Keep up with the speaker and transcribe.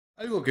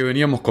Algo que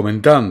veníamos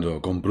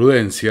comentando con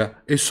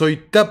prudencia es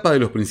hoy tapa de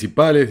los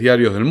principales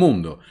diarios del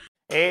mundo.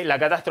 La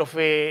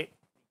catástrofe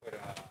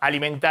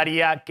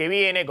alimentaria que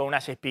viene con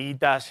unas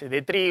espiguitas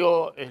de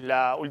trigo, es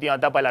la última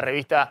tapa de la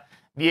revista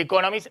The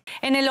Economist.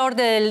 En el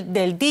orden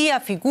del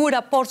día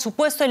figura, por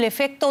supuesto, el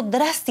efecto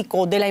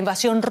drástico de la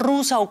invasión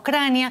rusa a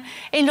Ucrania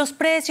en los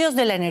precios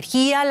de la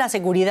energía, la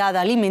seguridad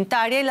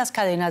alimentaria y las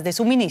cadenas de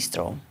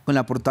suministro. Con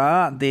la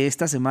portada de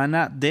esta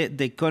semana de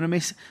The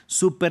Economist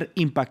súper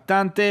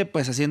impactante,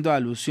 pues haciendo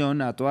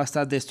alusión a toda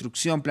esta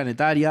destrucción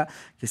planetaria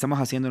que estamos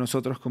haciendo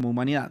nosotros como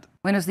humanidad.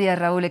 Buenos días,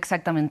 Raúl,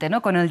 exactamente,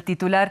 ¿no? Con el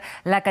titular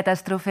La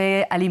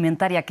catástrofe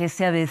alimentaria que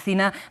se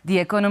avecina,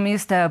 The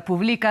Economist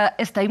publica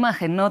esta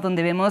imagen, ¿no?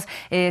 Donde vemos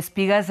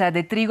espigas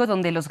de trigo,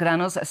 donde los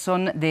granos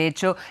son, de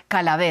hecho,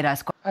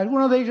 calaveras.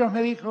 Alguno de ellos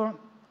me dijo,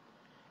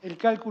 el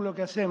cálculo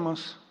que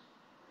hacemos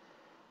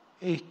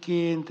es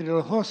que entre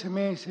los 12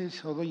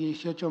 meses o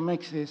 18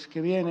 meses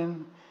que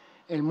vienen,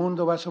 el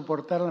mundo va a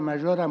soportar la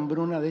mayor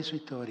hambruna de su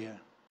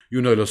historia. Y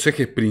uno de los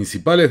ejes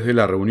principales de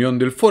la reunión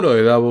del Foro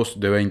de Davos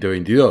de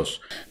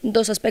 2022.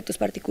 Dos aspectos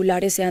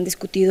particulares se han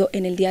discutido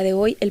en el día de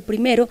hoy. El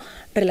primero,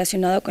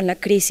 relacionado con la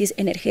crisis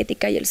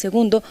energética, y el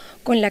segundo,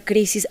 con la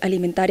crisis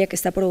alimentaria que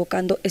está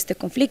provocando este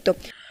conflicto.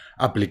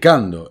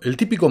 Aplicando el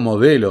típico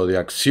modelo de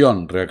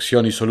acción,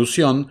 reacción y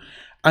solución,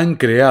 han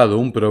creado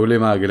un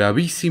problema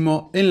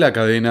gravísimo en la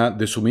cadena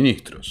de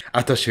suministros,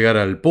 hasta llegar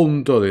al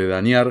punto de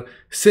dañar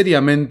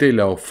seriamente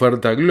la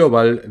oferta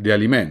global de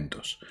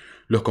alimentos.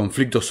 Los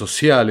conflictos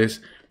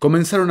sociales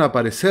comenzaron a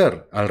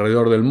aparecer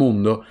alrededor del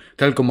mundo,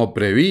 tal como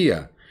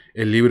prevía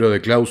el libro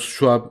de Klaus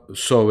Schwab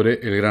sobre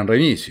el Gran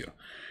Reinicio.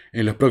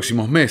 En los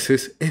próximos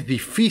meses es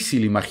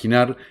difícil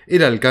imaginar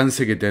el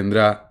alcance que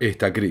tendrá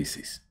esta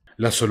crisis.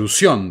 La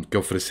solución que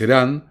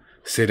ofrecerán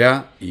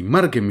será, y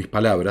marquen mis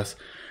palabras,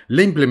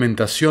 la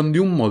implementación de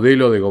un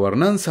modelo de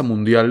gobernanza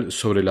mundial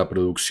sobre la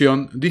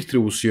producción,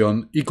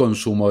 distribución y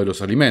consumo de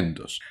los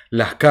alimentos.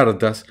 Las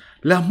cartas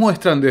las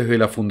muestran desde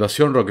la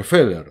Fundación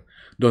Rockefeller,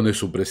 donde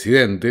su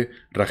presidente,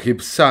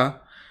 Rajiv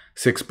Shah,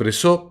 se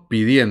expresó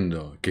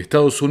pidiendo que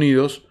Estados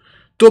Unidos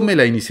tome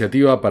la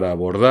iniciativa para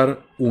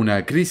abordar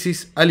una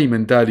crisis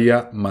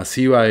alimentaria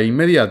masiva e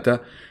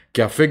inmediata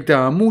que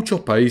afecta a muchos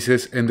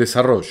países en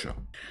desarrollo.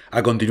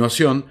 A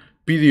continuación,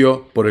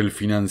 pidió por el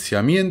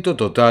financiamiento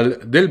total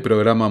del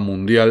Programa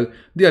Mundial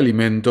de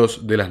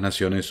Alimentos de las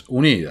Naciones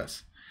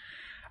Unidas.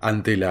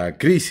 Ante la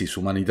crisis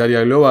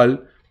humanitaria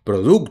global,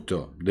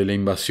 producto de la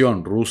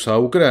invasión rusa a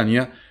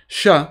Ucrania,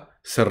 Shah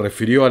se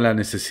refirió a la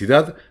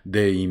necesidad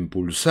de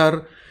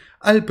impulsar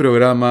al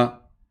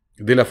programa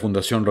de la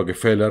Fundación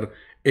Rockefeller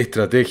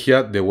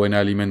Estrategia de Buena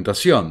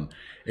Alimentación,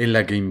 en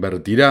la que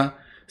invertirá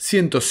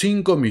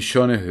 $105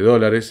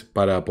 millones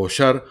para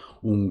apoyar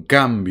un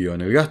cambio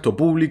en el gasto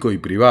público y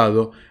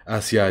privado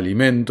hacia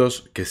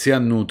alimentos que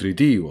sean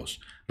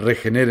nutritivos,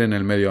 regeneren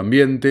el medio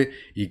ambiente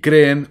y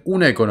creen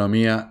una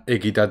economía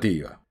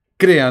equitativa.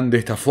 Crean de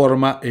esta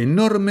forma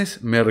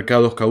enormes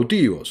mercados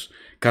cautivos,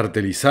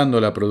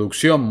 cartelizando la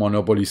producción,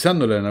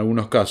 monopolizándola en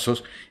algunos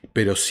casos,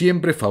 pero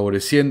siempre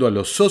favoreciendo a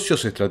los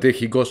socios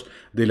estratégicos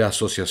de la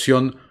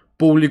Asociación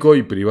Público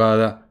y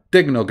Privada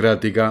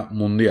Tecnocrática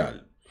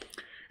Mundial.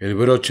 El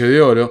broche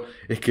de oro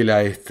es que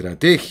la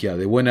estrategia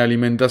de buena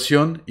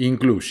alimentación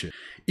incluye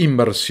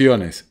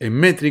inversiones en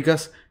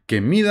métricas que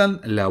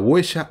midan la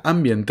huella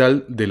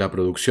ambiental de la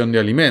producción de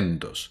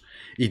alimentos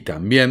y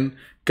también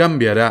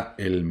cambiará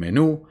el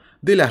menú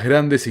de las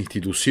grandes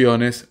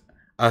instituciones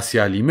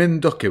hacia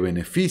alimentos que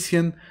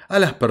beneficien a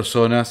las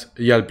personas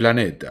y al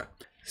planeta.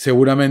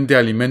 Seguramente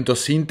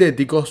alimentos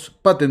sintéticos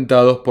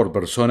patentados por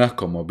personas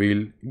como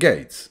Bill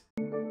Gates.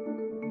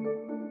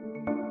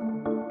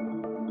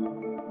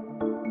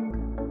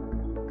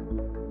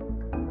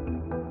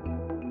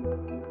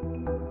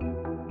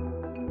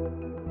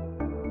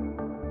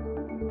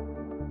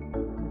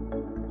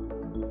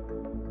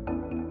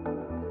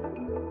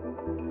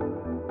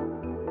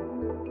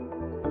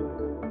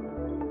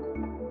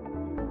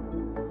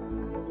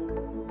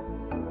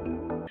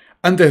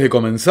 Antes de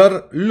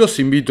comenzar, los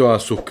invito a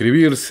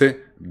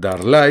suscribirse,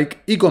 dar like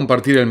y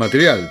compartir el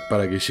material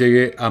para que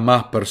llegue a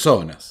más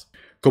personas.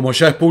 Como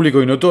ya es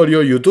público y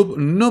notorio, YouTube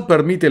no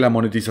permite la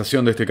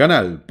monetización de este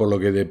canal, por lo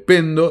que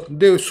dependo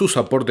de sus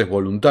aportes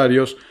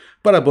voluntarios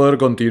para poder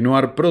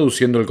continuar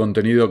produciendo el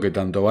contenido que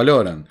tanto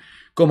valoran.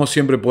 Como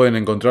siempre pueden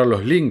encontrar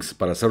los links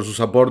para hacer sus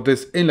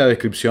aportes en la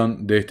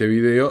descripción de este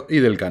video y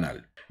del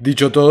canal.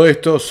 Dicho todo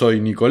esto,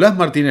 soy Nicolás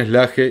Martínez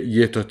Laje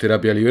y esto es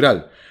Terapia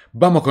Liberal.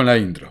 Vamos con la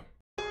intro.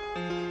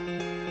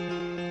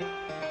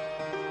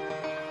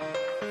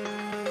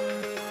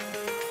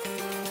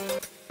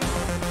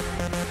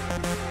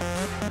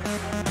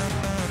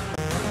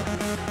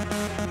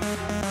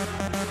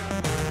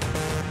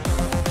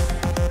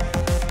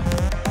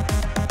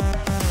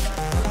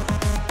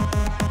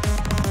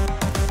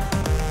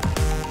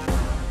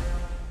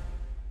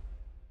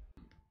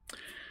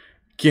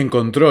 Quien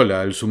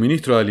controla el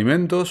suministro de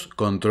alimentos,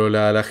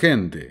 controla a la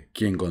gente.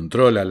 Quien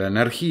controla la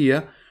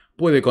energía,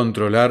 puede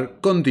controlar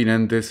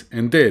continentes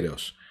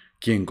enteros.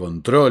 Quien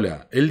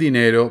controla el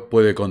dinero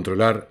puede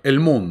controlar el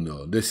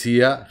mundo,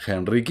 decía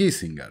Henry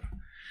Kissinger.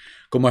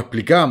 Como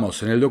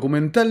explicamos en el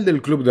documental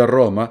del Club de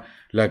Roma,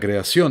 la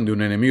creación de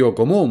un enemigo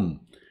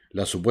común,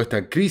 la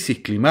supuesta crisis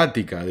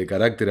climática de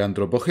carácter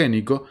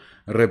antropogénico,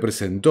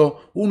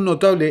 representó un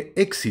notable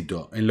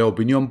éxito en la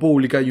opinión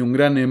pública y un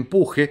gran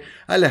empuje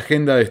a la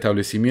agenda de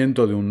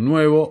establecimiento de un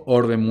nuevo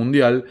orden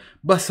mundial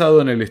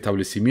basado en el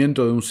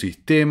establecimiento de un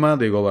sistema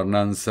de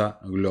gobernanza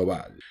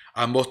global.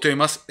 Ambos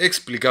temas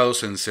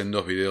explicados en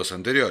sendos videos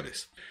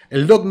anteriores.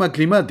 El dogma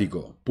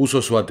climático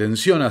puso su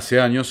atención hace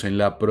años en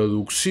la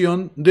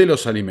producción de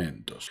los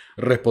alimentos,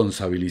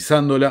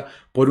 responsabilizándola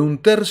por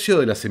 1/3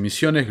 de las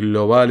emisiones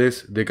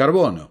globales de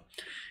carbono,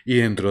 y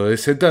dentro de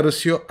ese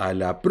tercio a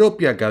la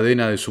propia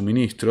cadena de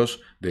suministros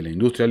de la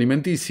industria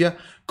alimenticia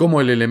como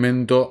el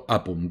elemento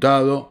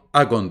apuntado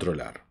a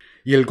controlar.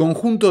 Y el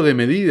conjunto de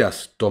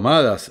medidas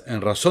tomadas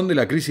en razón de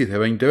la crisis de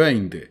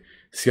 2020,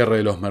 cierre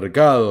de los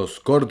mercados,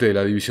 corte de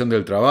la división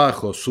del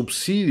trabajo,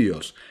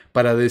 subsidios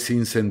para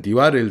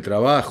desincentivar el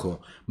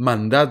trabajo,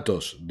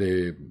 mandatos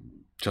de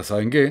ya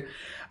saben qué,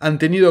 han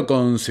tenido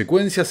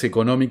consecuencias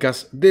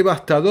económicas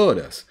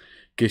devastadoras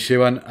que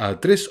llevan a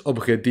 3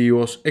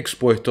 objetivos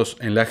expuestos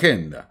en la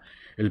agenda.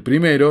 El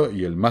primero,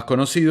 y el más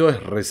conocido,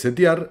 es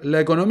resetear la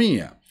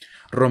economía,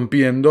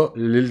 rompiendo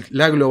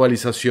la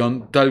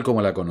globalización tal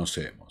como la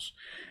conocemos.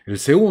 El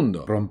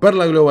segundo, romper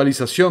la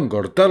globalización,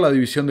 cortar la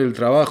división del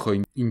trabajo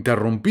e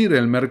interrumpir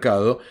el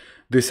mercado,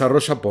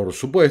 desarrolla, por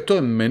supuesto,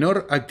 en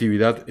menor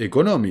actividad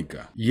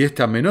económica. Y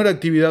esta menor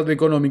actividad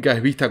económica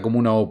es vista como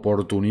una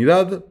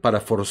oportunidad para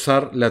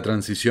forzar la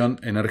transición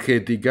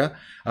energética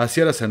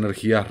hacia las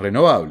energías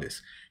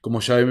renovables.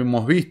 Como ya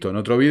hemos visto en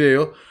otro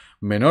video,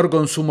 menor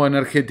consumo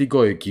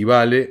energético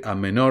equivale a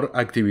menor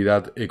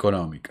actividad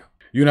económica.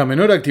 Y una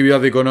menor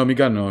actividad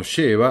económica nos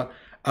lleva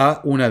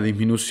a una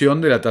disminución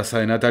de la tasa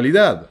de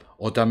natalidad,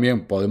 o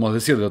también podemos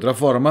decir de otra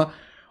forma,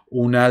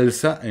 un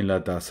alza en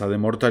la tasa de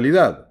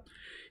mortalidad.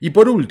 Y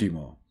por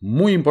último,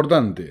 muy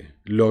importante,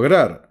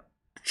 lograr,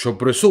 yo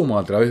presumo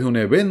a través de un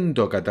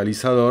evento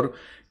catalizador,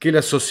 que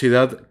la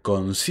sociedad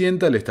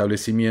consienta el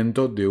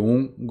establecimiento de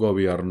un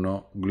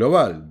gobierno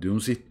global, de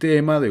un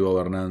sistema de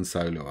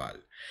gobernanza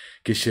global,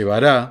 que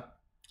llevará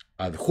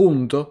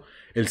adjunto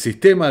el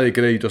sistema de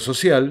crédito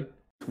social.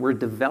 We're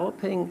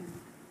developing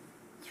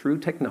through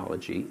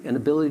technology an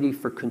ability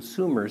for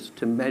consumers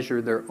to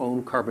measure their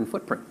own carbon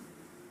footprint.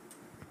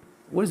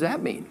 What does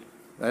that mean?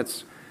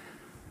 That's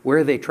where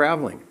are they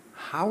traveling?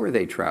 How are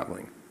they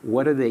traveling?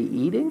 What are they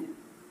eating?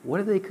 What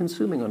are they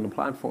consuming on the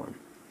platform?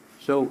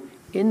 So,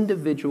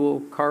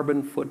 individual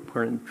carbon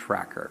footprint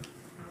tracker.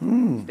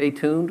 Stay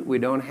tuned. We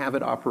don't have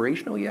it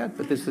operational yet,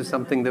 but this is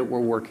something that we're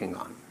working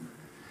on.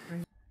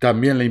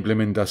 También la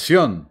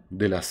implementación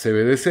de las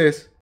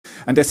CBDCs.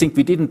 And I think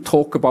we didn't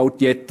talk about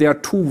yet, there are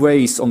 2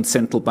 ways on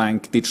central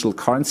bank digital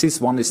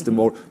currencies. One is the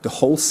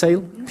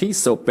wholesale piece,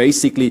 so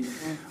basically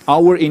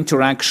our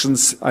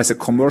interactions as a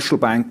commercial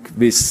bank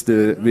with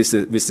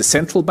the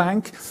central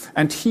bank.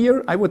 And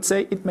here I would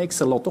say it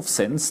makes a lot of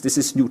sense. This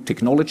is new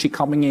technology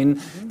coming in.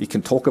 We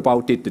can talk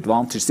about it,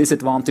 advantage,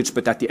 disadvantage,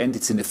 but at the end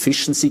it's an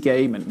efficiency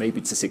game and maybe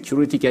it's a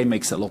security game,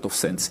 makes a lot of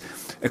sense.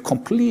 A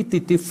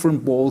completely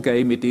different ball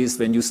game it is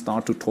when you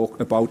start to talk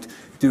about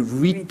the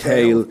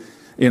retail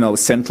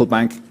central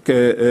bank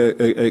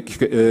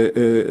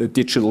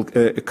digital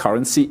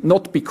currency,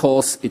 not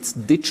because it's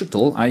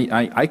digital.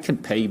 I can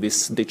pay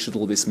with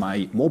digital with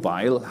my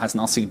mobile, has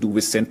nothing to do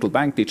with central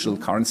bank digital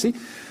currency.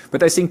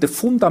 But I think the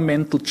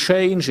fundamental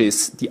change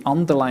is the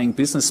underlying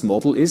business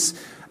model is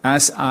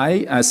as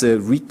I, as a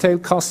retail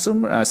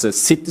customer, as a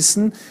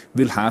citizen,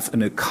 will have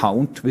an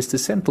account with the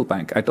central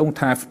bank. I don't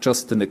have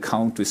just an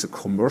account with a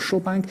commercial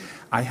bank.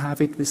 I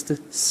have it with the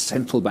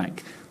central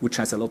bank, which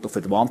has a lot of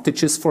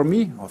advantages for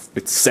me.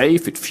 It's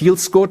safe, it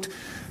feels good.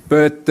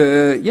 But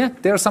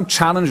there are some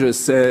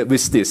challenges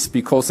with this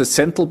because the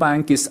central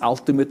bank is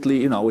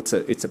ultimately,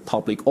 it's a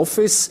public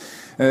office.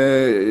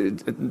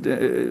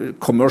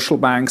 Commercial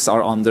banks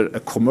are under a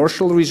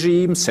commercial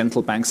regime.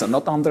 Central banks are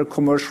not under a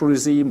commercial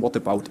regime. What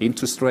about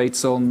interest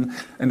rates on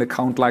an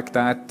account like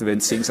that?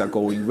 When things are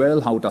going well,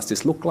 how does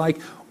this look like?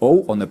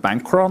 Oh, on a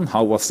bank run,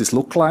 how does this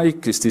look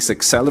like? Is this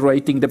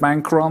accelerating the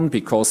bank run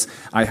because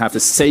I have a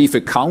safe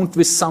account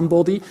with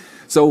somebody?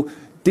 So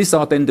these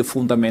are then the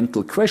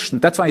fundamental questions.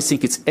 That's why I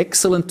think it's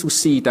excellent to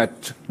see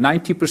that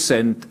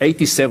 90%,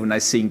 87%, I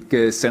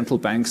think, central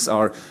banks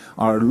are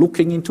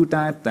looking into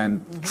that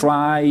and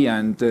try,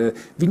 and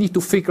we need to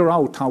figure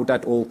out how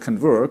that all can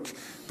work.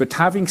 But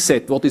having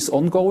said what is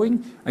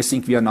ongoing, I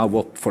think we are now,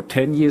 for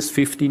 10 years,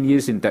 15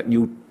 years in that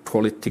new,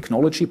 call it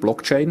technology,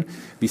 blockchain.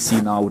 We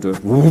see now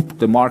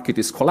the market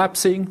is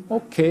collapsing.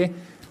 Okay,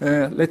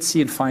 let's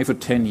see in 5 or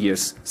 10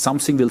 years,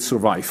 something will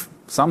survive.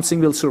 Something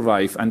will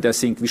survive, and I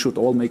think we should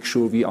all make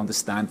sure we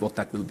understand what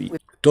that will be.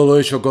 Todo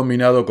ello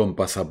combinado con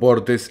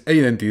pasaportes e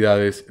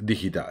identidades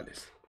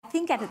digitales. I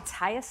think at its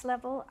highest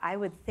level, I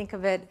would think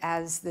of it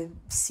as the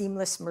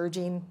seamless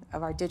merging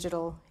of our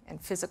digital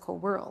and physical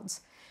worlds.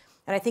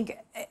 And I think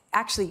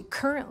actually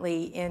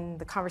currently in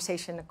the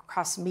conversation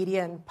across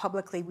media and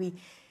publicly,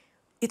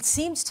 it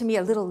seems to me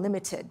a little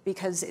limited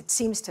because it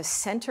seems to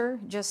center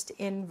just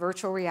in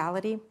virtual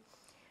reality.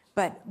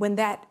 But when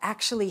that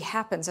actually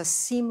happens, a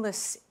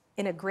seamless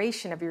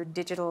integration of your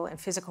digital and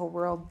physical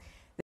world.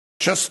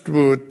 Just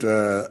would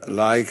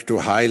like to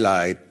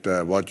highlight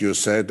what you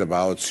said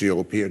about the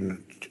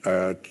European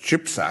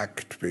Chips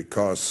Act,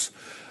 because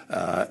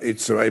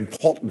it's an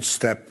important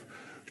step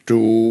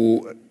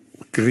to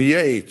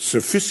create the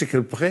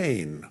physical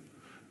brain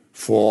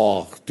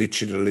for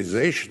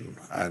digitalization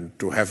and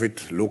to have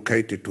it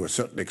located to a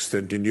certain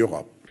extent in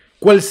Europe.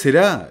 ¿Cuál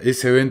será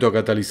ese evento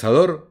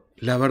catalizador?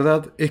 La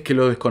verdad es que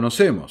lo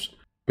desconocemos,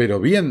 pero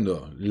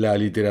viendo la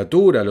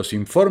literatura, los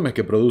informes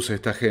que produce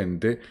esta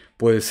gente,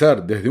 puede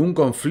ser desde un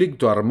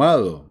conflicto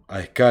armado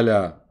a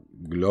escala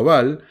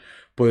global,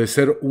 puede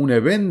ser un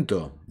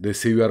evento de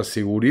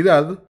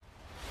ciberseguridad.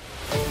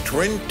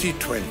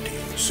 2020,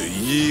 the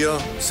year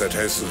that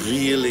has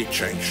really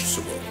changed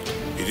the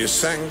world. It is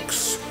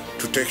thanks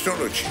to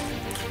technology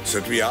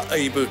that we are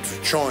able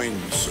to join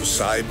the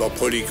cyber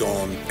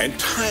polygon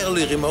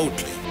entirely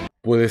remotely.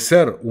 Puede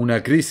ser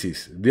una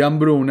crisis de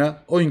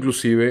hambruna o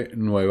inclusive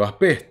nuevas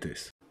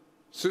pestes.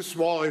 This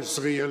war is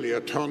really a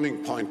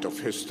turning point of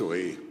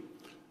history,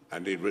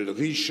 and it will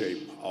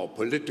reshape our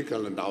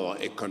political and our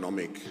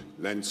economic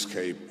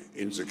landscape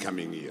in the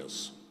coming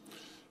years.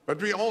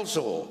 But we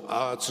also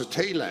are at the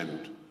tail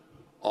end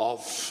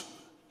of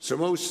the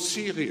most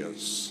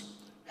serious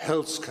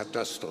health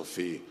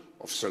catastrophe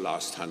of the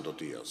last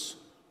 100 years,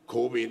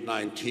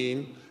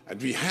 COVID-19,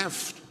 and we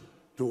have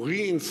to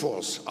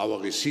reinforce our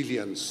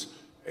resilience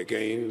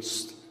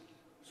against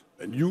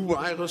a new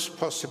virus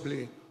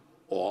possibly,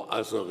 or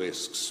other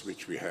risks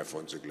which we have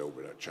on the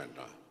global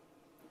agenda.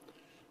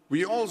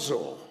 We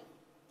also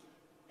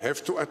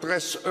have to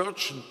address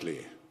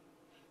urgently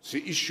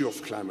the issue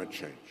of climate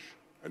change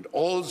and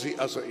all the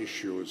other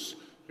issues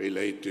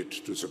related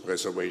to the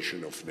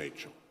preservation of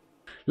nature.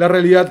 La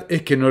realidad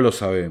es que no lo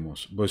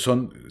sabemos, pues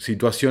son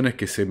situaciones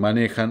que se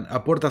manejan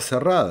a puertas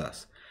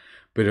cerradas.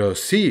 Pero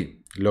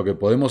sí, lo que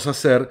podemos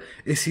hacer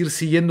es ir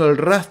siguiendo el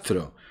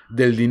rastro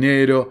del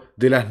dinero,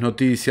 de las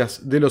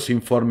noticias, de los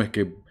informes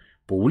que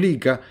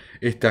publica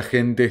esta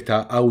gente,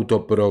 esta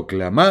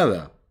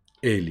autoproclamada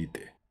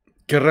élite.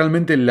 Que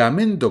realmente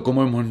lamento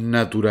cómo hemos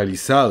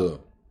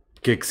naturalizado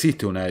que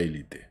existe una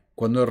élite,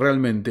 cuando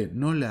realmente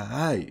no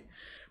la hay.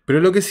 Pero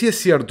lo que sí es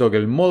cierto que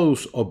el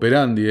modus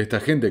operandi de esta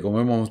gente,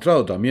 como hemos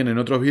mostrado también en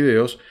otros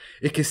videos,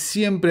 es que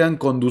siempre han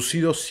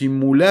conducido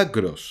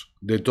simulacros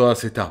de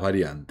todas estas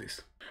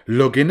variantes.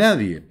 Lo que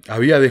nadie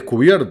había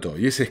descubierto,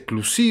 y es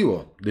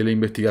exclusivo de la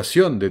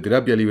investigación de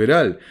terapia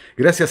liberal,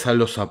 gracias a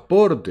los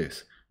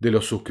aportes de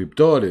los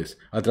suscriptores,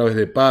 a través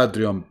de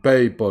Patreon,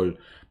 PayPal,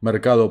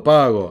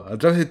 MERCADOPAGO, a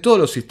través de todos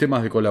los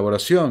sistemas de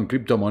colaboración,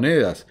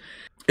 criptomonedas,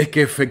 es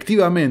que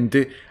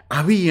efectivamente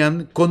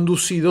habían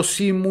conducido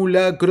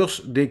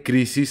simulacros de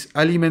crisis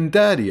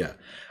alimentaria,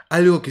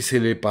 algo que se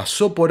le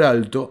pasó por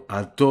alto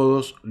a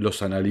todos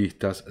los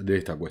analistas de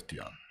esta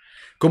cuestión.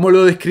 Como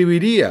lo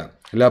describiría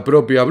la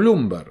propia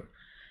Bloomberg,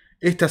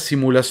 estas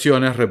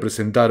simulaciones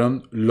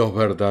representaron los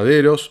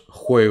verdaderos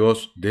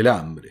juegos del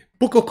hambre.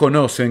 Pocos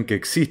conocen que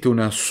existe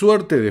una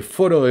suerte de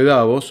foro de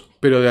Davos,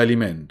 pero de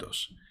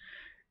alimentos.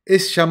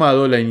 Es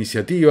llamado la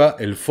iniciativa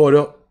el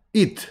foro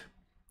ETH,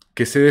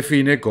 que se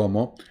define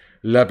como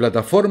la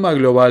plataforma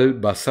global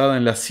basada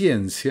en la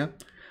ciencia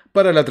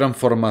para la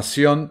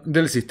transformación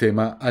del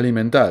sistema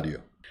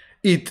alimentario.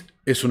 ETH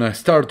es una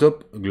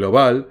startup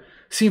global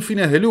sin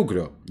fines de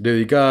lucro,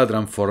 dedicada a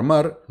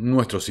transformar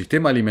nuestro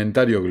sistema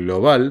alimentario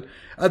global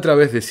a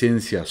través de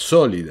ciencia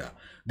sólida,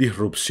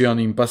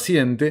 disrupción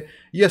impaciente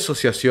y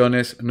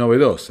asociaciones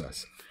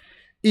novedosas.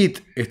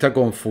 ETH está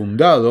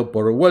cofundado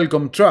por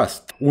Wellcome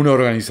Trust, una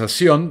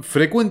organización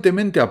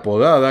frecuentemente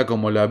apodada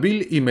como la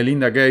Bill y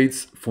Melinda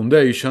Gates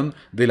Foundation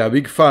de la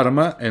Big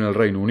Pharma en el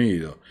Reino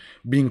Unido,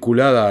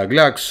 vinculada a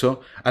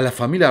Glaxo, a la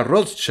familia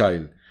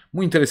Rothschild.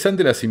 Muy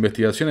interesante las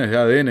investigaciones de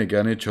ADN que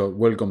han hecho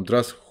Wellcome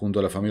Trust junto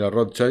a la familia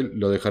Rothschild,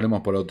 lo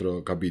dejaremos por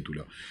otro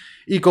capítulo.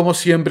 Y como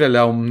siempre a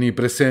la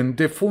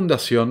omnipresente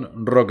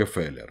Fundación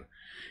Rockefeller.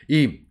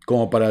 Y,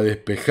 como para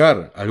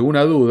despejar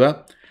alguna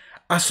duda,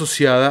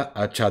 asociada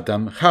a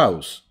Chatham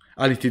House,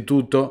 al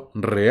Instituto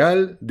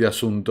Real de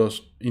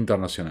Asuntos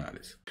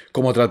Internacionales.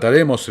 Como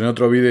trataremos en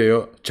otro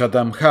video,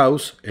 Chatham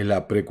House es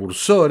la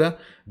precursora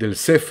del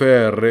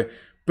CFR,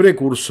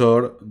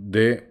 precursor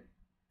de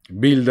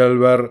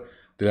Bilderberg,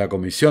 de la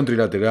Comisión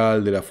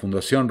Trilateral, de la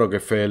Fundación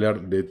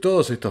Rockefeller, de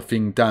todos estos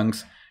think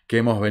tanks que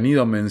hemos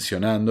venido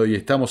mencionando y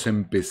estamos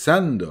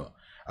empezando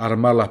a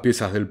armar las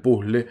piezas del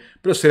puzzle,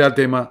 pero será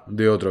tema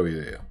de otro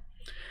video.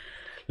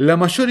 La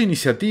mayor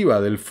iniciativa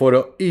del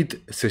foro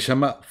EAT se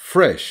llama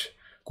Fresh,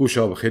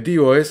 cuyo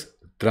objetivo es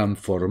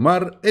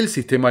transformar el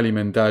sistema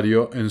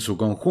alimentario en su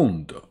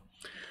conjunto.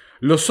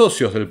 Los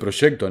socios del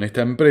proyecto en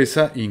esta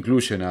empresa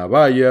incluyen a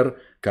Bayer,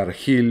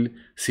 Cargill,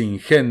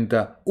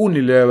 Syngenta,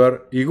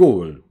 Unilever y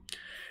Google.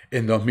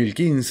 En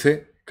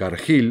 2015,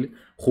 Cargill,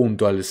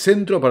 junto al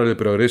Centro para el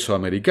Progreso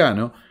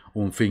Americano,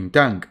 un think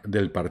tank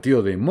del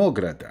Partido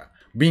Demócrata,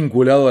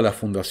 vinculado a la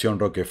Fundación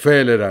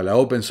Rockefeller, a la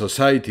Open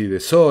Society de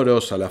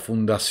Soros, a la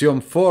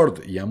Fundación Ford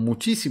y a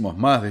muchísimos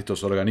más de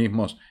estos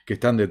organismos que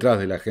están detrás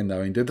de la Agenda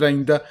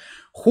 2030,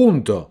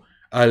 junto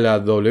a la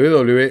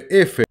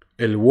WWF,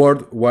 el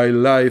World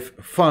Wildlife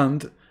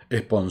Fund,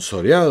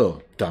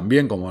 esponsoreado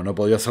también, como no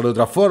podía ser de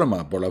otra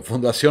forma, por la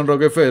Fundación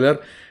Rockefeller,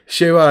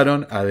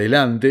 llevaron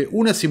adelante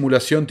una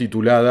simulación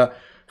titulada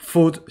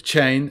Food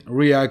Chain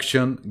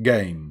Reaction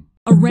Game.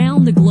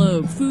 Around the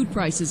globe, food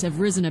prices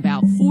have risen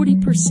about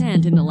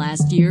 40% in the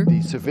last year.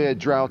 The severe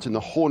drought in the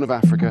Horn of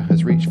Africa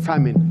has reached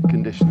famine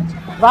conditions.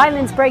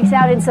 Violence breaks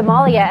out in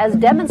Somalia as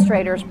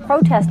demonstrators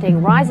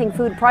protesting rising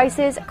food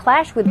prices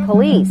clash with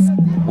police.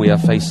 We are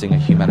facing a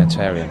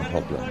humanitarian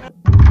problem.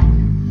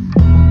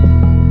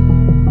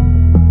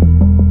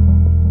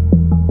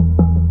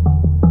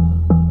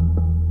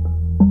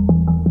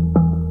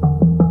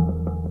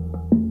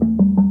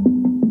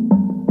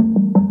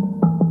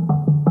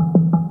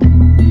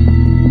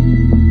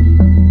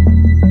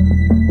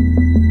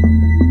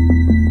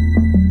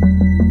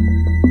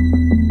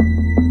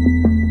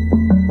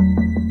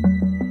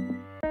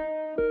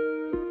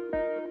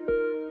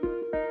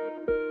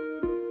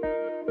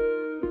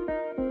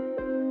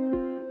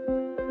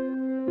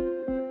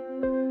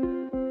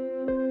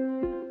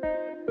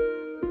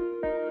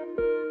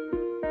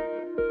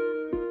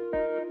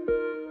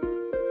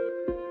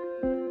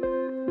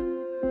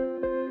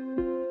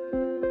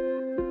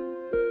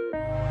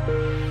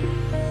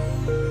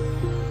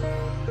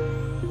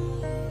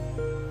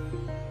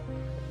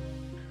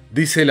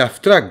 Dice el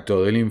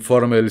abstracto del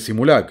informe del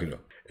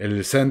simulacro.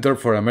 El Center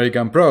for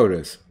American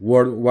Progress,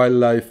 World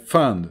Wildlife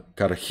Fund,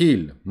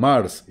 Cargill,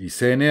 Mars y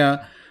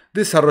CNA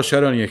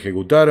desarrollaron y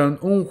ejecutaron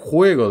un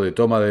juego de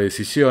toma de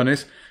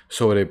decisiones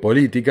sobre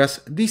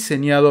políticas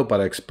diseñado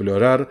para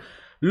explorar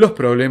los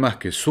problemas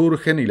que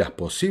surgen y las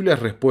posibles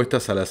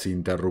respuestas a las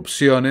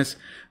interrupciones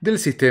del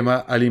sistema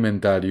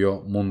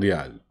alimentario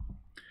mundial.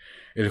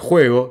 El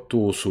juego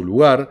tuvo su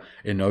lugar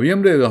en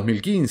noviembre de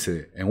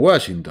 2015 en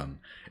Washington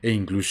e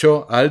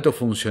incluyó a altos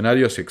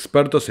funcionarios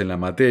expertos en la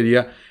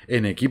materia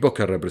en equipos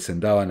que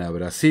representaban a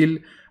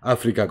Brasil,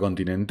 África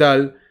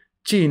continental,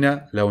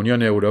 China, la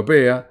Unión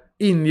Europea,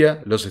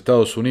 India, los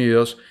Estados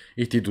Unidos,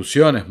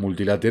 instituciones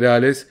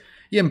multilaterales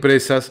y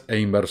empresas e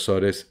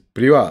inversores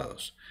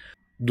privados.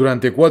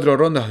 Durante 4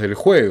 rondas del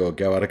juego,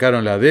 que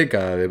abarcaron la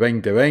década de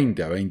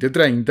 2020 a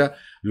 2030,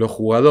 los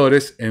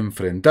jugadores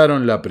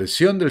enfrentaron la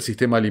presión del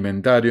sistema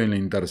alimentario en la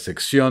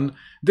intersección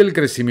del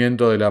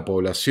crecimiento de la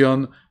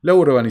población, la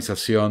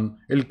urbanización,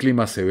 el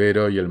clima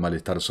severo y el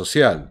malestar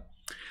social.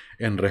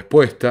 En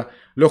respuesta,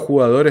 los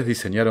jugadores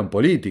diseñaron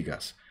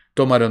políticas,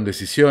 tomaron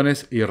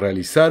decisiones y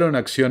realizaron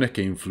acciones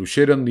que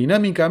influyeron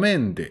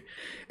dinámicamente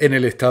en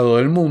el estado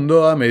del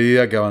mundo a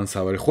medida que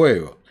avanzaba el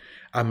juego.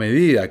 A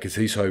medida que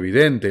se hizo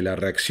evidente la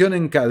reacción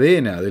en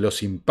cadena de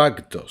los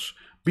impactos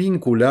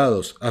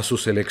vinculados a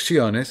sus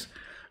elecciones,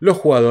 los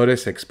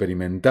jugadores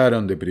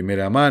experimentaron de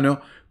primera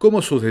mano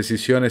cómo sus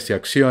decisiones y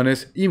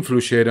acciones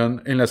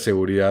influyeron en la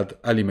seguridad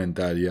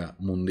alimentaria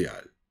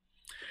mundial.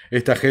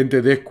 Esta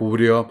gente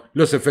descubrió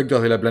los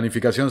efectos de la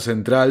planificación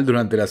central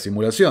durante la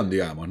simulación,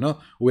 digamos,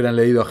 ¿no? Hubieran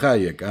leído a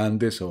Hayek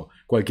antes o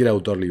cualquier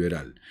autor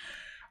liberal.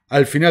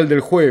 Al final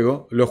del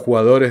juego, los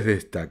jugadores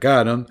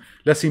destacaron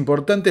las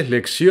importantes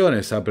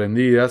lecciones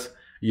aprendidas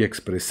y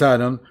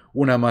expresaron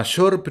una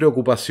mayor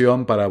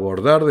preocupación para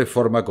abordar de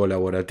forma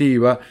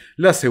colaborativa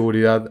la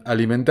seguridad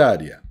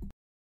alimentaria.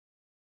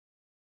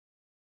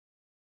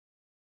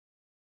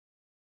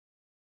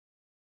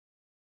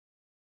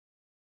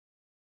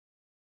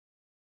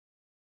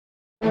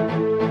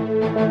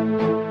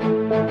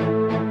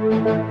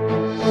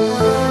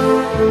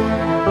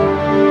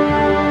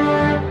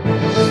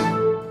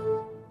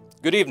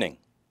 Good evening.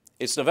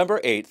 It's November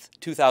 8th,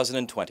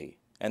 2020,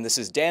 and this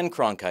is Dan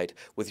Cronkite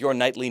with your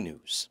nightly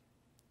news.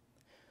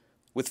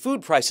 With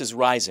food prices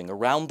rising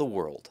around the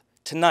world,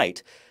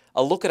 tonight,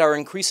 a look at our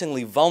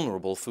increasingly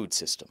vulnerable food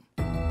system.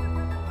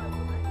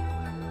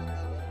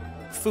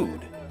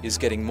 Food is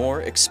getting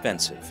more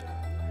expensive.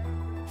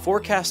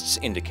 Forecasts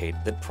indicate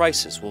that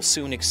prices will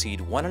soon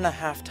exceed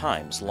 1.5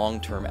 times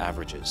long-term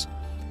averages.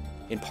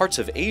 In parts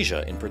of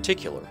Asia in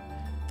particular,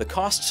 the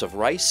costs of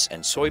rice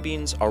and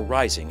soybeans are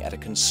rising at a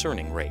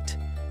concerning rate.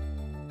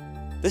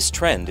 This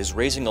trend is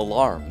raising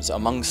alarms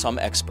among some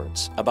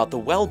experts about the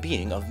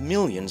well-being of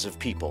millions of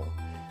people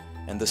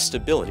and the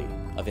stability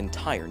of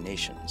entire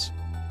nations.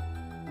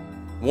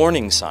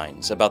 Warning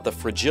signs about the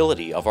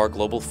fragility of our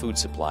global food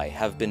supply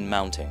have been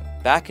mounting.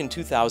 Back in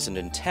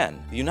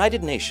 2010, the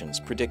United Nations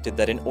predicted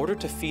that in order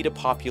to feed a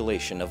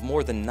population of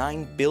more than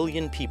 9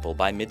 billion people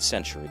by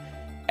mid-century,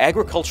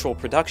 agricultural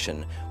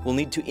production will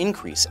need to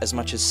increase as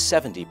much as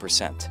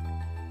 70%.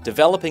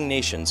 Developing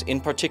nations, in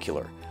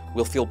particular,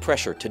 will feel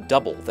pressure to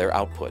double their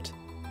output.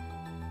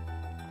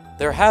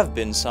 There have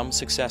been some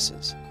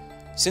successes.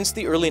 Since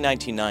the early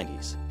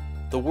 1990s,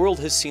 the world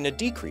has seen a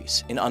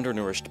decrease in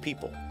undernourished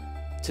people.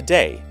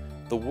 Today,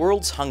 the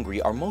world's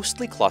hungry are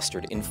mostly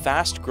clustered in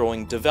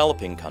fast-growing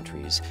developing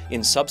countries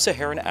in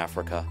sub-Saharan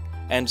Africa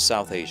and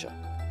South Asia.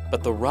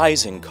 But the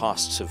rising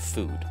costs of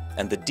food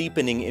and the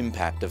deepening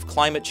impact of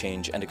climate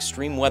change and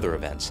extreme weather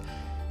events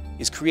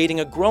is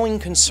creating a growing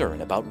concern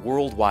about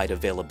worldwide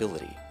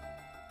availability.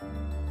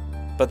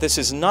 But this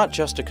is not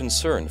just a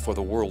concern for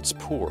the world's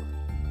poor.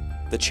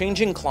 The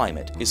changing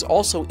climate is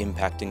also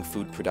impacting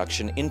food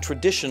production in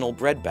traditional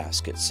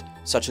breadbaskets,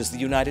 such as the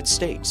United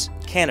States,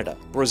 Canada,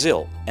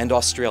 Brazil, and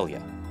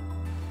Australia.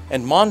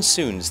 And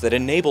monsoons that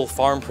enable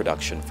farm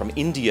production from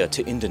India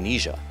to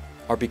Indonesia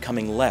are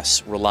becoming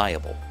less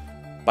reliable.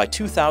 By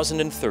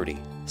 2030,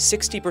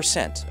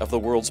 60% of the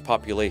world's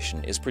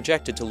population is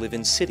projected to live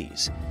in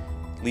cities,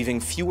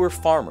 leaving fewer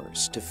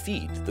farmers to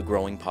feed the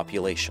growing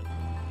population.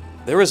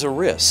 There is a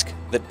risk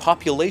that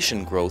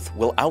population growth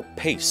will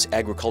outpace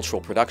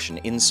agricultural production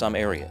in some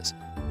areas.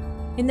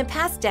 In the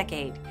past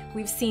decade,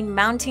 we've seen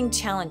mounting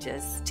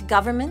challenges to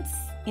governments,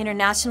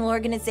 international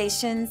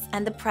organizations,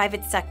 and the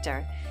private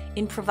sector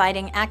in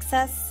providing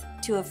access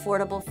to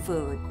affordable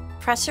food.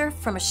 Pressure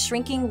from a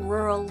shrinking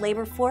rural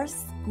labor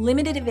force,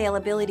 limited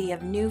availability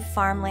of new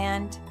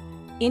farmland,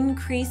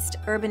 increased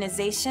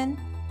urbanization,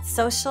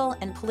 social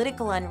and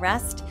political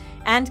unrest,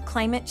 and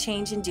climate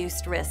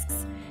change-induced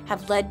risks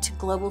have led to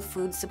global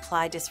food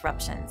supply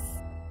disruptions.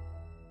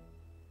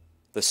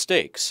 The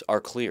stakes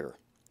are clear.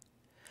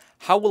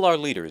 How will our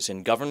leaders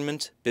in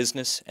government,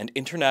 business, and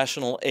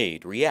international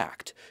aid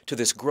react to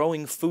this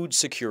growing food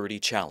security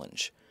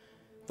challenge?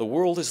 The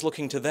world is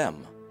looking to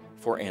them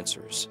for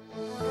answers.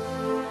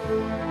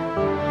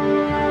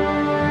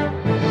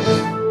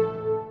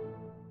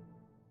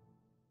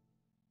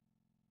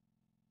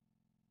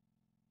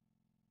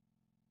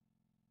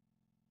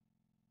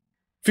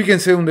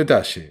 Fíjense un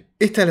detalle,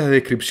 esta es la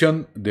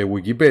descripción de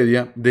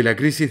Wikipedia de la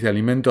crisis de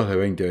alimentos de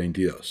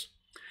 2022.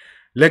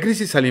 La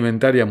crisis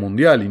alimentaria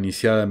mundial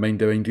iniciada en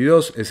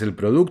 2022 es el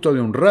producto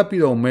de un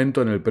rápido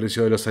aumento en el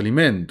precio de los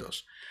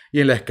alimentos y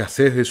en la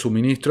escasez de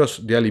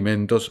suministros de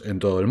alimentos en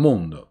todo el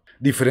mundo.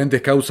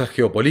 Diferentes causas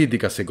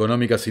geopolíticas,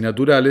 económicas y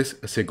naturales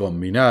se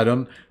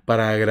combinaron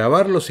para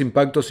agravar los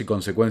impactos y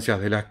consecuencias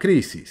de las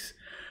crisis.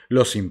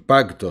 Los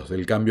impactos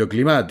del cambio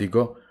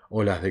climático,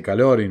 olas de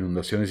calor,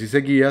 inundaciones y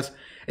sequías,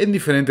 en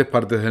diferentes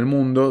partes del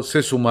mundo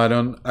se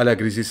sumaron a la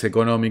crisis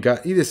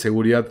económica y de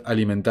seguridad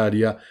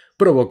alimentaria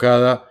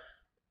provocada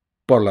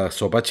por la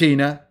sopa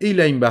china y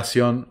la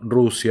invasión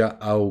Rusia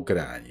a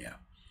Ucrania.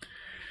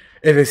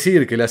 Es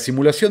decir, que la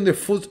simulación de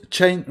Food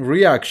Chain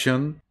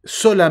Reaction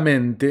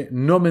solamente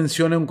no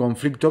menciona un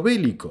conflicto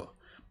bélico,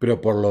 pero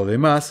por lo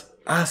demás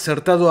ha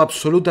acertado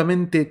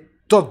absolutamente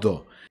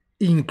todo,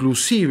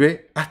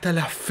 inclusive hasta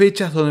las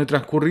fechas donde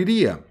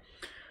transcurriría,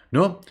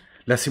 ¿no?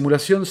 La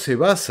simulación se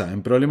basa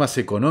en problemas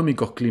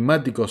económicos,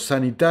 climáticos,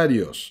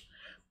 sanitarios,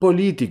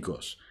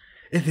 políticos,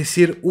 es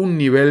decir, un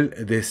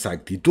nivel de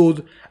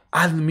exactitud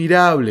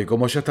admirable,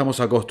 como ya estamos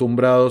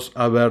acostumbrados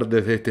a ver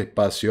desde este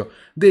espacio,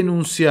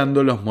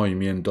 denunciando los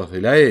movimientos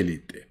de la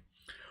élite.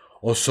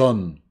 O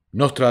son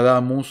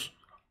Nostradamus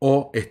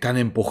o están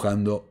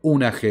empujando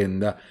una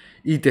agenda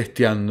y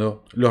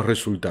testeando los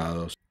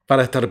resultados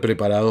para estar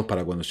preparados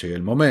para cuando llegue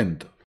el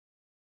momento.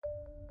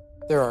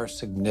 There are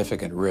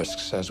significant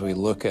risks as we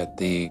look at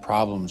the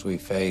problems we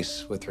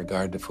face with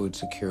regard to food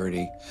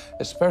security,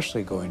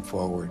 especially going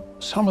forward.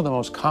 Some of the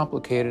most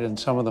complicated and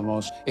some of the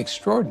most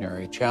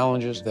extraordinary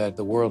challenges that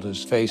the world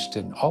has faced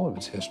in all of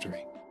its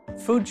history.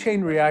 Food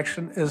chain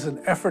reaction is an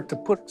effort to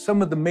put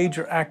some of the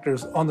major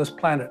actors on this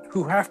planet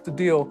who have to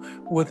deal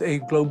with a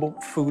global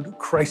food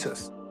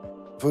crisis.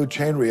 Food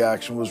chain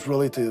reaction was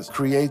really to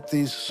create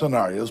these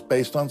scenarios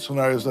based on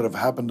scenarios that have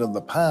happened in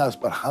the past,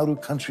 but how do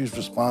countries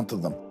respond to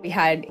them? We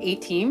had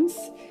 8 teams.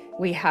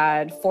 We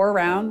had 4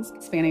 rounds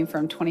spanning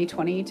from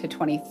 2020 to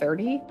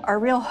 2030. Our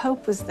real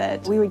hope was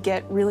that we would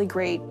get really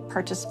great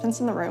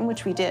participants in the room,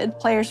 which we did,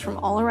 players from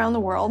all around the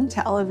world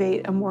to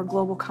elevate a more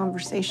global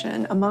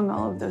conversation among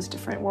all of those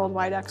different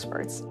worldwide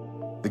experts.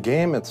 The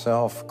game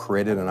itself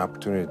created an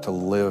opportunity to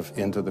live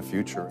into the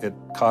future. It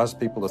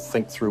caused people to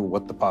think through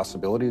what the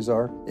possibilities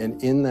are.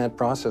 And in that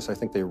process, I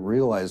think they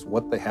realized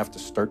what they have to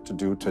start to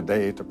do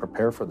today to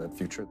prepare for that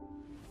future.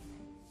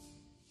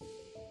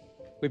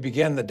 We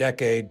began the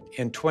decade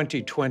in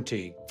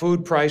 2020.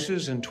 Food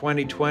prices in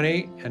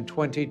 2020 and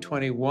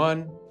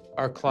 2021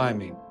 are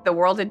climbing. The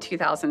world in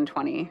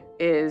 2020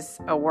 is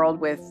a world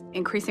with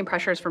increasing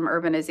pressures from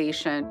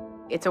urbanization.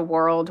 It's a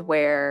world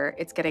where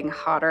it's getting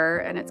hotter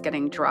and it's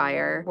getting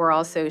drier. We're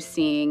also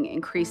seeing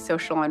increased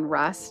social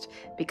unrest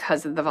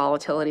because of the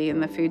volatility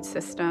in the food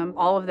system.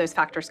 All of those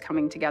factors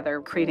coming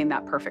together, creating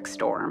that perfect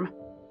storm.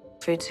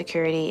 Food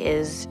security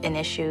is an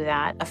issue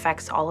that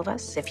affects all of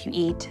us. If you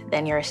eat,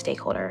 then you're a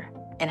stakeholder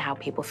in how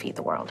people feed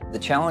the world. The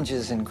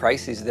challenges and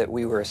crises that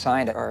we were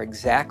assigned are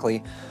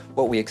exactly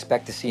what we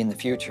expect to see in the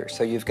future.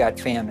 So you've got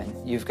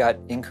famine, you've got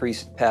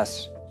increased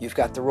pests, You've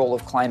got the role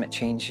of climate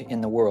change in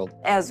the world.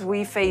 As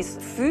we face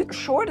food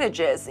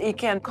shortages, it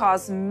can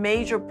cause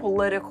major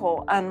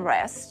political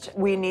unrest.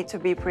 We need to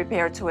be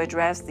prepared to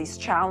address these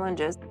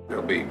challenges.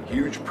 There'll be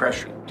huge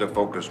pressure to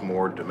focus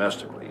more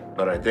domestically.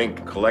 But I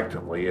think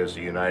collectively as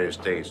the United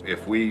States,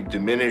 if we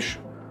diminish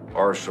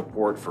our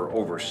support for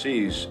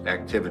overseas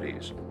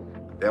activities,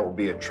 that will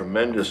be a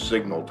tremendous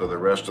signal to the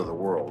rest of the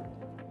world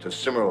to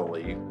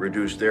similarly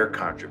reduce their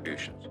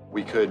contributions.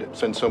 We could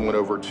send someone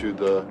over to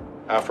the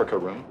Africa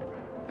room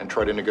and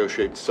try to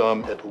negotiate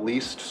some, at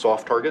least,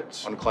 soft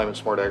targets on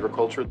climate-smart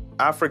agriculture.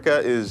 Africa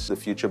is the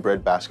future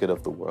breadbasket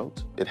of the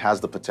world. It has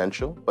the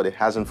potential, but it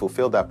hasn't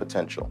fulfilled that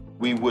potential.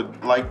 We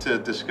would like to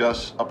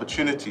discuss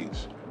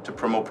opportunities to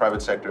promote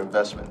private sector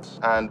investments.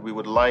 And we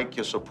would like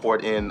your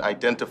support in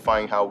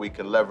identifying how we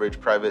can leverage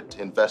private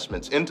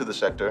investments into the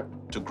sector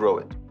to grow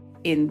it.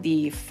 In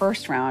the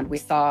first round, we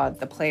saw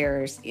the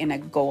players in a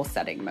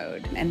goal-setting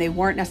mode, and they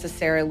weren't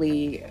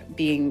necessarily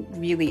being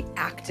really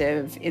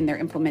active in their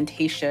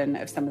implementation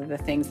of some of the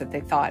things that they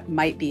thought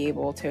might be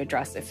able to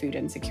address a food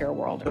insecure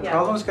world. The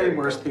problem is getting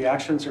worse. The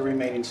actions are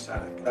remaining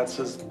static. That's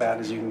as bad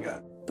as you can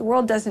get. The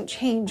world doesn't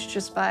change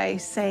just by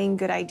saying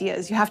good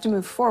ideas. You have to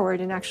move forward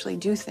and actually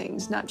do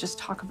things, not just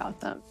talk about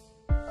them.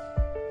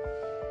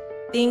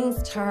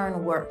 Things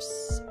turn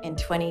worse in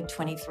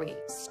 2023.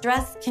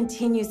 Stress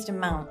continues to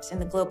mount in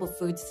the global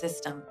food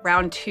system.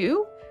 Round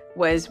 2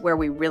 was where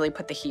we really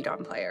put the heat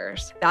on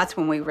players. That's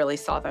when we really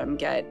saw them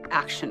get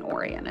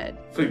action-oriented.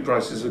 Food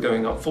prices are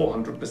going up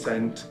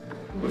 400%.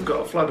 We've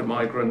got a flood of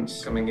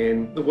migrants coming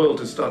in. The world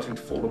is starting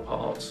to fall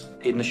apart.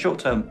 In the short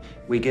term,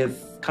 we give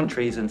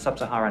countries in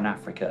sub-Saharan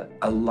Africa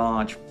a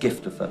large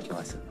gift of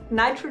fertilizer.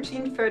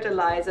 Nitrogen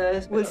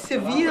fertilizers will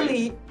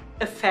severely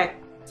affect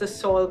the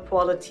soil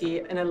quality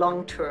in a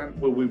long term.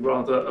 Will we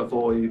rather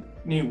avoid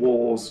new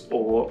wars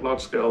or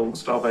large-scale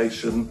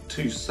starvation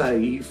to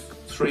save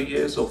 3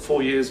 years or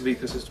 4 years of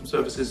ecosystem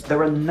services?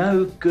 There are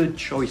no good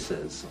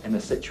choices in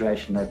the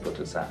situation they put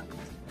us at.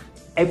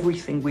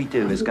 Everything we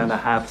do is going to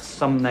have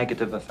some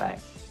negative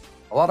effect.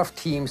 A lot of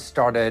teams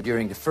started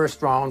during the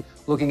first round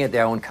looking at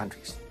their own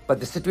countries. But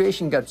the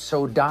situation got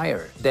so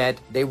dire that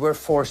they were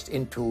forced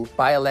into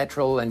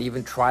bilateral and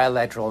even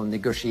trilateral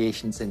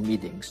negotiations and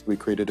meetings. We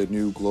created a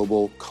new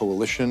global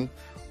coalition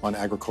on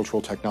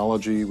agricultural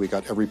technology. We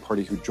got every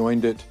party who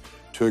joined it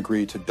to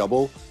agree to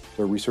double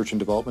their research and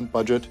development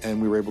budget,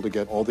 and we were able to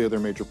get all the other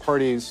major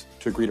parties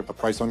to agree to a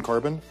price on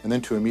carbon and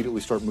then to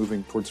immediately start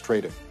moving towards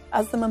trading.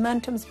 As the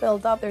momentums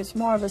build up, there's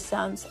more of a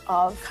sense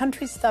of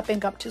countries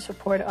stepping up to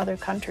support other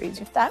countries.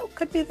 If that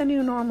could be the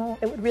new normal,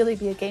 it would really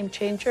be a game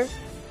changer.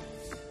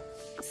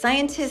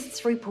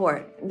 Scientists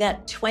report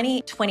that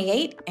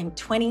 2028 and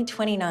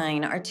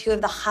 2029 are two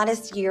of the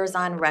hottest years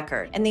on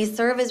record, and these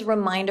serve as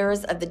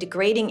reminders of the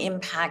degrading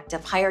impact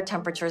of higher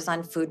temperatures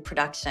on food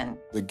production.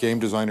 The game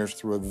designers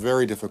threw a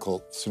very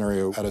difficult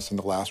scenario at us in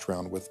the last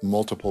round with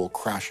multiple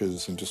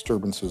crashes and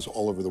disturbances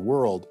all over the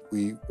world.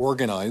 We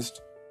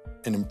organized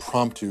an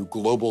impromptu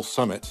global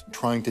summit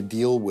trying to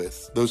deal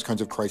with those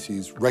kinds of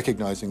crises,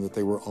 recognizing that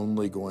they were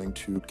only going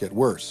to get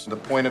worse. The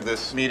point of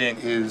this meeting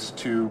is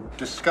to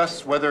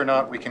discuss whether or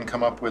not we can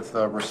come up with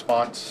a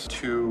response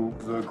to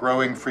the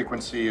growing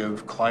frequency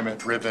of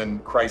climate-driven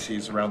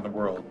crises around the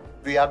world.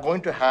 We are going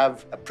to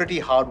have a pretty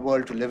hard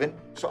world to live in.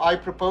 So I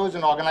propose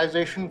an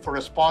organization for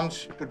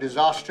response to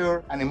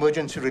disaster and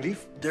emergency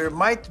relief. There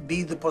might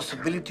be the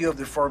possibility of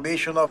the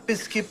formation of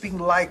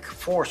peacekeeping-like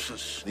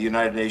forces. The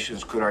United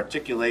Nations could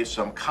articulate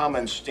some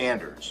common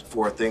standards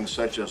for things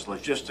such as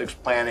logistics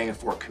planning,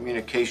 for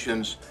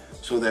communications,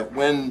 so that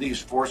when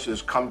these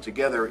forces come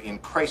together in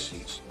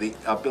crises, the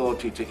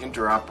ability to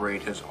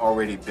interoperate has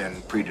already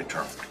been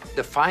predetermined.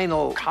 The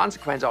final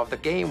consequence of the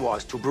game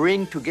was to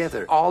bring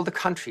together all the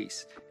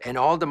countries and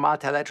all the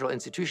multilateral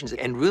institutions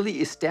and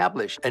really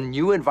establish a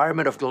new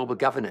environment of global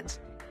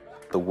governance.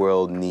 The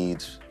world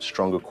needs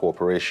stronger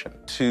cooperation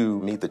to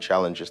meet the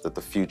challenges that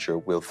the future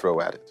will throw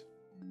at it.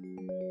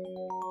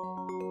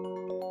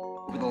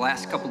 Over the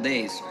last couple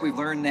days, we've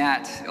learned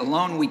that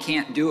alone we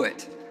can't do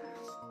it.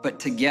 But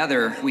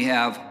together, we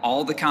have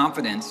all the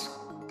confidence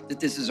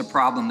that this is a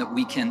problem that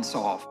we can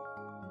solve.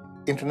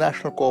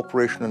 International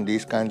cooperation on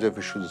these kinds of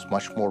issues is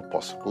much more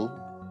possible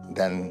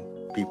than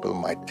people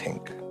might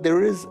think.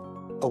 There is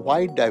a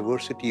wide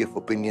diversity of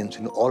opinions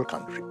in all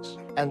countries,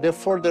 and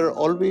therefore there are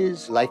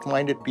always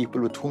like-minded people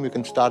with whom you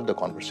can start the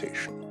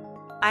conversation.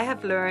 I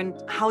have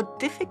learned how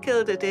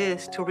difficult it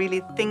is to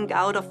really think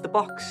out of the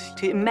box,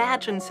 to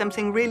imagine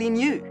something really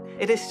new.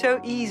 It is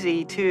so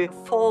easy to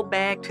fall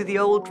back to the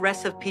old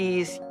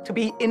recipes, to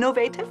be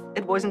innovative.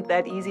 It wasn't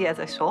that easy as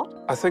I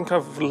thought. I think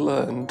I've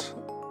learned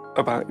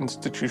about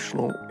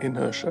institutional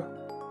inertia.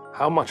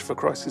 How much of a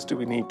crisis do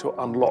we need to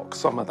unlock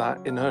some of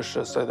that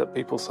inertia so that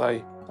people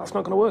say, that's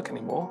not going to work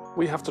anymore.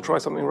 We have to try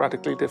something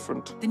radically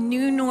different. The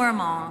new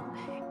normal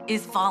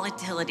is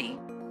volatility.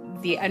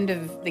 The end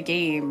of the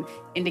game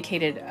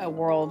indicated a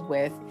world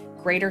with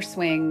greater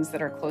swings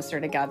that are closer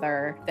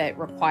together, that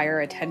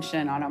require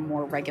attention on a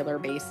more regular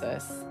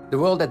basis. The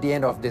world at the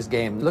end of this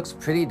game looks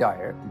pretty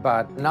dire,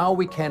 but now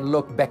we can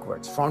look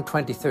backwards from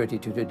 2030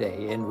 to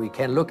today, and we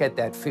can look at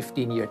that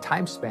 15-year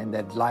time span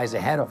that lies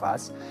ahead of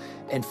us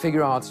and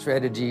figure out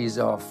strategies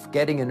of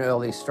getting an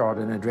early start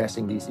in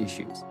addressing these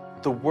issues.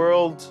 The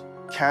world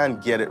can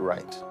get it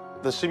right.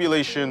 The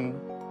simulation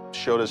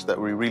showed us that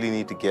we really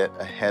need to get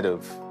ahead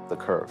of the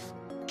curve.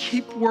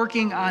 Keep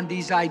working on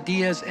these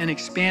ideas and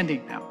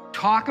expanding them.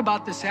 Talk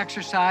about this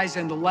exercise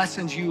and the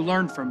lessons you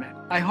learned from it.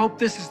 I hope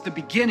this is the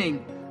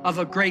beginning of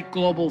a great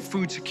global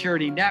food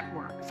security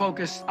network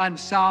focused on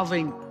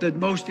solving the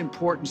most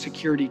important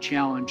security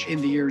challenge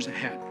in the years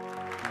ahead.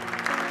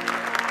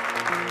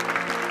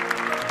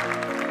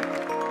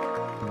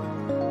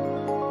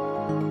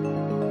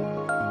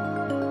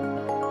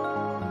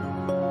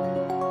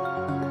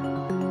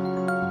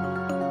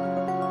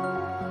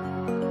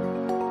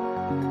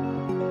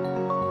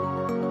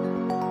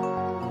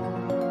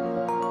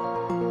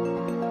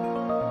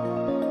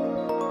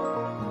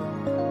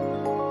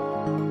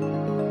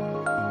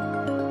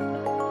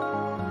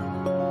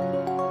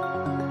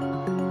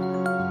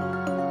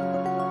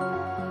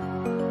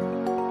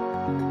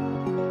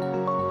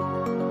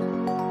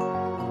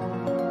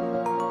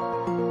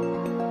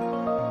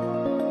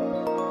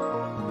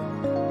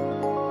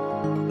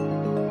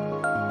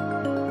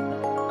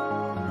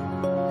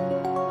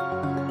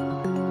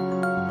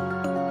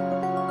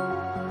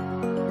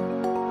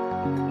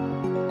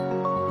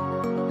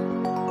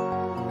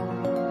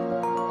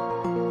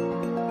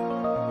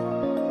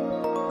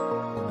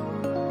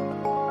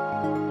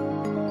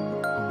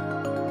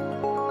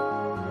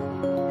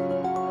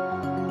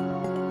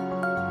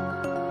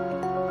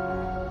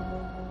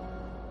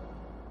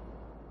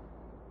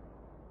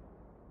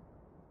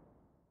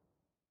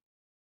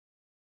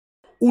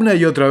 Una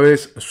y otra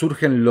vez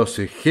surgen los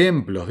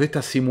ejemplos de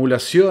estas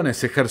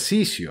simulaciones,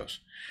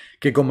 ejercicios,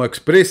 que como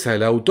expresa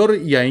el autor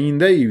Ian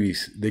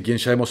Davis, de quien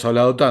ya hemos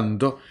hablado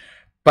tanto,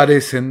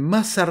 parecen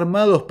más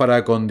armados para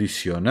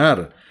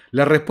acondicionar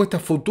la respuesta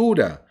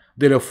futura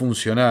de los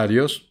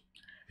funcionarios,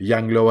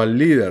 Young Global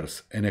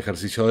Leaders en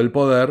ejercicio del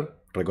poder,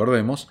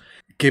 recordemos,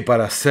 que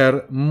para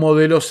ser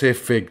modelos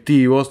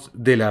efectivos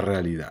de la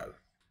realidad.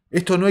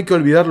 Esto no hay que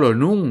olvidarlo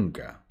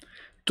nunca.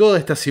 Toda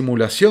esta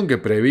simulación que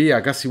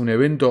preveía casi un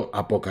evento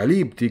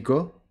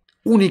apocalíptico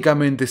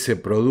únicamente se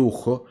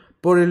produjo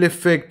por el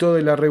efecto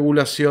de la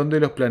regulación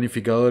de los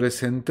planificadores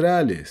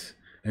centrales.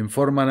 En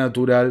forma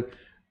natural,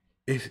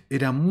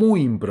 era muy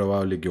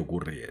improbable que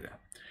ocurriera.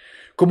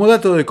 Como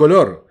dato de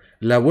color,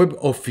 la web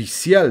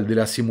oficial de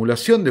la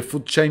simulación de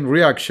Food Chain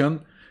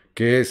Reaction,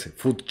 que es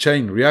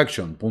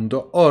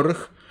foodchainreaction.org,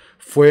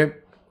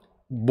 fue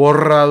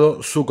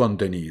borrado su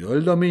contenido.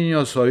 El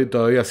dominio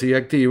todavía sigue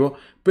activo,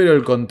 pero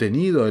el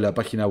contenido de la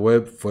página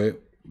web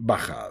fue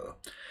bajado.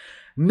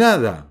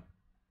 Nada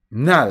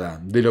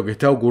de lo que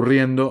está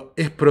ocurriendo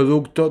es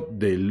producto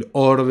del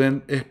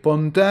orden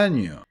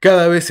espontáneo.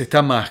 Cada vez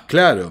está más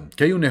claro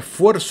que hay un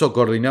esfuerzo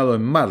coordinado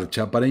en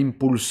marcha para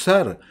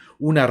impulsar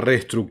una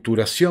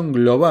reestructuración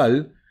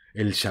global,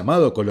 el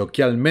llamado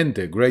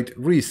coloquialmente Great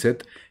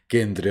Reset,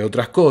 que entre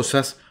otras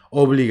cosas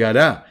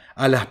obligará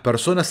a las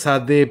personas a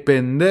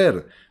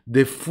depender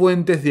de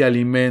fuentes de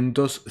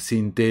alimentos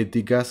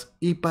sintéticas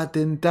y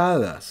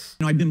patentadas.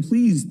 I've been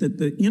pleased that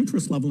the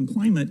interest level in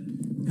climate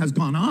has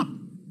gone up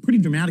pretty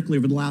dramatically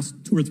over the last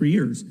 2 or 3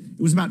 years. It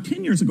was about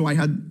 10 years ago I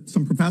had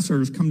some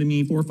professors come to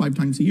me 4 or 5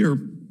 times a year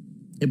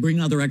and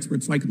bring other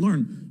experts so I could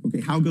learn,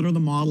 okay, how good are the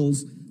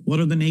models? What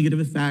are the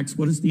negative effects?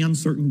 What is the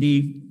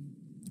uncertainty?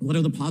 What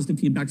are the positive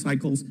feedback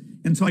cycles?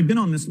 And so I've been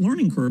on this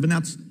learning curve, and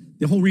that's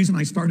the whole reason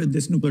I started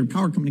this nuclear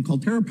power company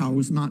called TerraPower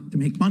was not to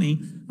make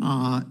money,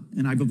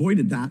 and I've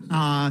avoided that.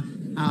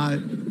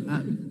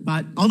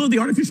 But although the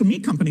artificial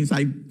meat companies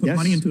I put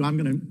money into, I'm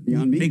going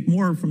to make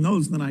more from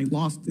those than I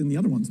lost in the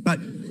other ones. But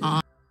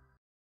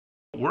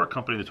we're a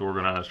company that's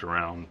organized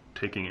around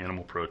taking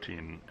animal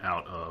protein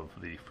out of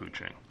the food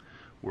chain.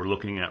 We're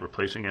looking at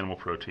replacing animal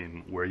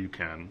protein where you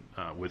can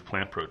with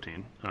plant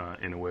protein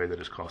in a way that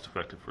is cost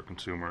effective for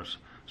consumers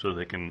so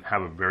they can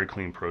have a very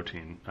clean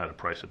protein at a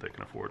price that they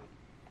can afford.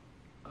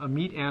 A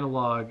meat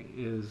analog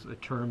is a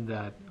term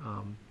that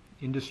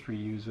industry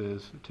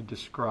uses to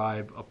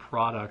describe a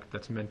product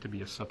that's meant to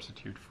be a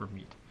substitute for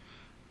meat.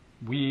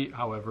 We,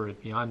 however, at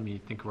Beyond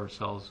Meat think of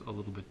ourselves a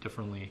little bit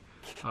differently.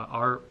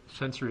 Our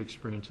sensory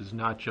experience is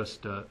not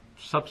just a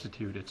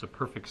substitute, it's a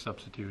perfect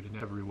substitute in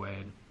every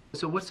way.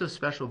 So what's so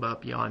special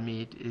about Beyond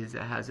Meat is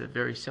it has a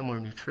very similar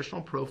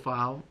nutritional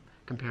profile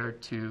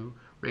compared to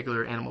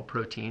regular animal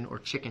protein, or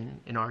chicken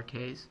in our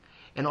case,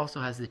 and also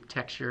has the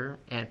texture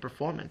and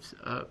performance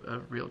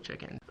of real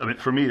chicken. I mean,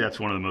 for me, that's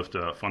one of the most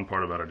fun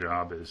part about our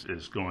job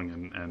is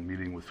going and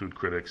meeting with food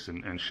critics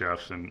and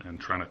chefs and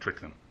trying to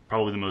trick them.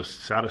 Probably the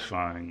most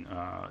satisfying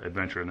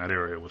adventure in that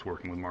area was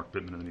working with Mark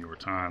Bittman in the New York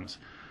Times.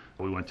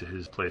 We went to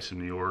his place in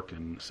New York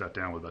and sat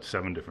down with about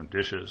 7 different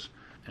dishes,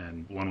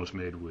 and one was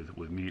made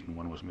with meat and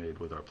one was made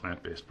with our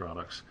plant-based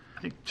products.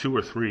 I think 2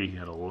 or 3 he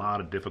had a lot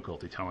of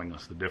difficulty telling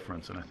us the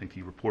difference, and I think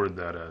he reported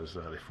that as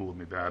they fooled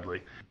me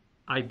badly.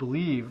 I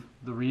believe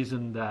the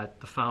reason that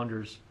the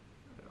founders,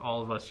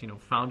 all of us,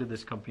 founded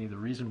this company, the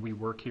reason we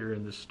work here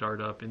in this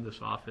startup, in this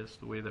office,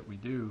 the way that we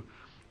do,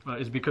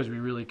 is because we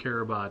really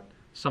care about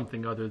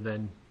something other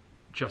than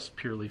just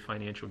purely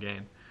financial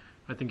gain.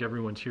 I think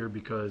everyone's here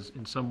because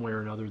in some way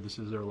or another this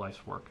is their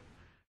life's work.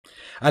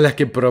 A las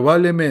que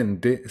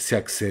probablemente se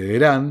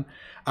accederán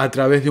a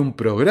través de un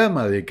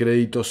programa de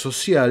crédito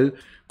social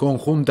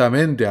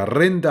conjuntamente a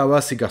renta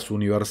básicas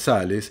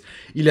universales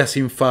y las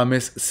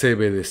infames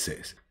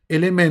CBDCs,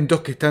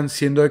 elementos que están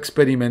siendo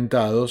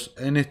experimentados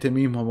en este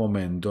mismo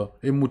momento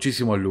en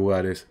muchísimos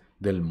lugares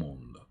del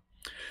mundo.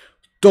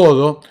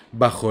 Todo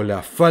bajo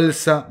la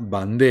falsa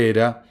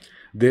bandera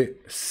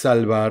de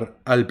salvar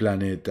al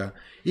planeta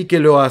y que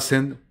lo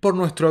hacen por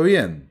nuestro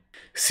bien.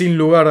 Sin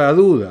lugar a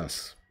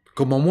dudas,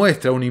 como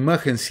muestra una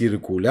imagen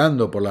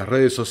circulando por las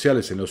redes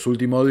sociales en los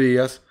últimos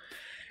días,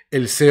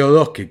 el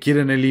CO2 que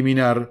quieren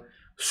eliminar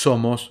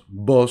somos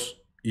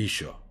vos y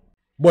yo.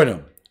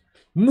 Bueno,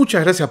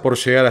 muchas gracias por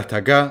llegar hasta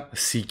acá.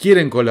 Si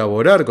quieren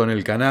colaborar con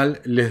el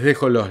canal, les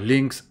dejo los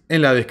links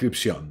en la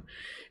descripción.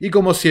 Y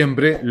como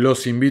siempre,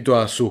 los invito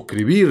a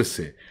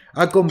suscribirse,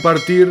 a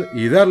compartir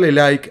y darle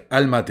like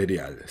al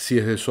material, si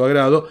es de su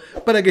agrado,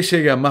 para que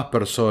llegue a más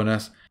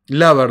personas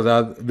la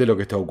verdad de lo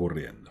que está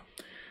ocurriendo.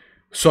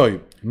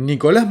 Soy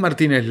Nicolás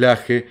Martínez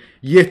Laje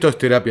y esto es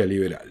Terapia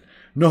Liberal.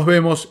 Nos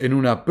vemos en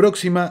una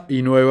próxima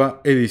y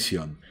nueva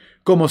edición.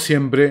 Como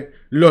siempre,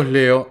 los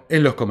leo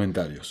en los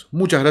comentarios.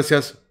 Muchas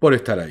gracias por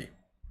estar ahí.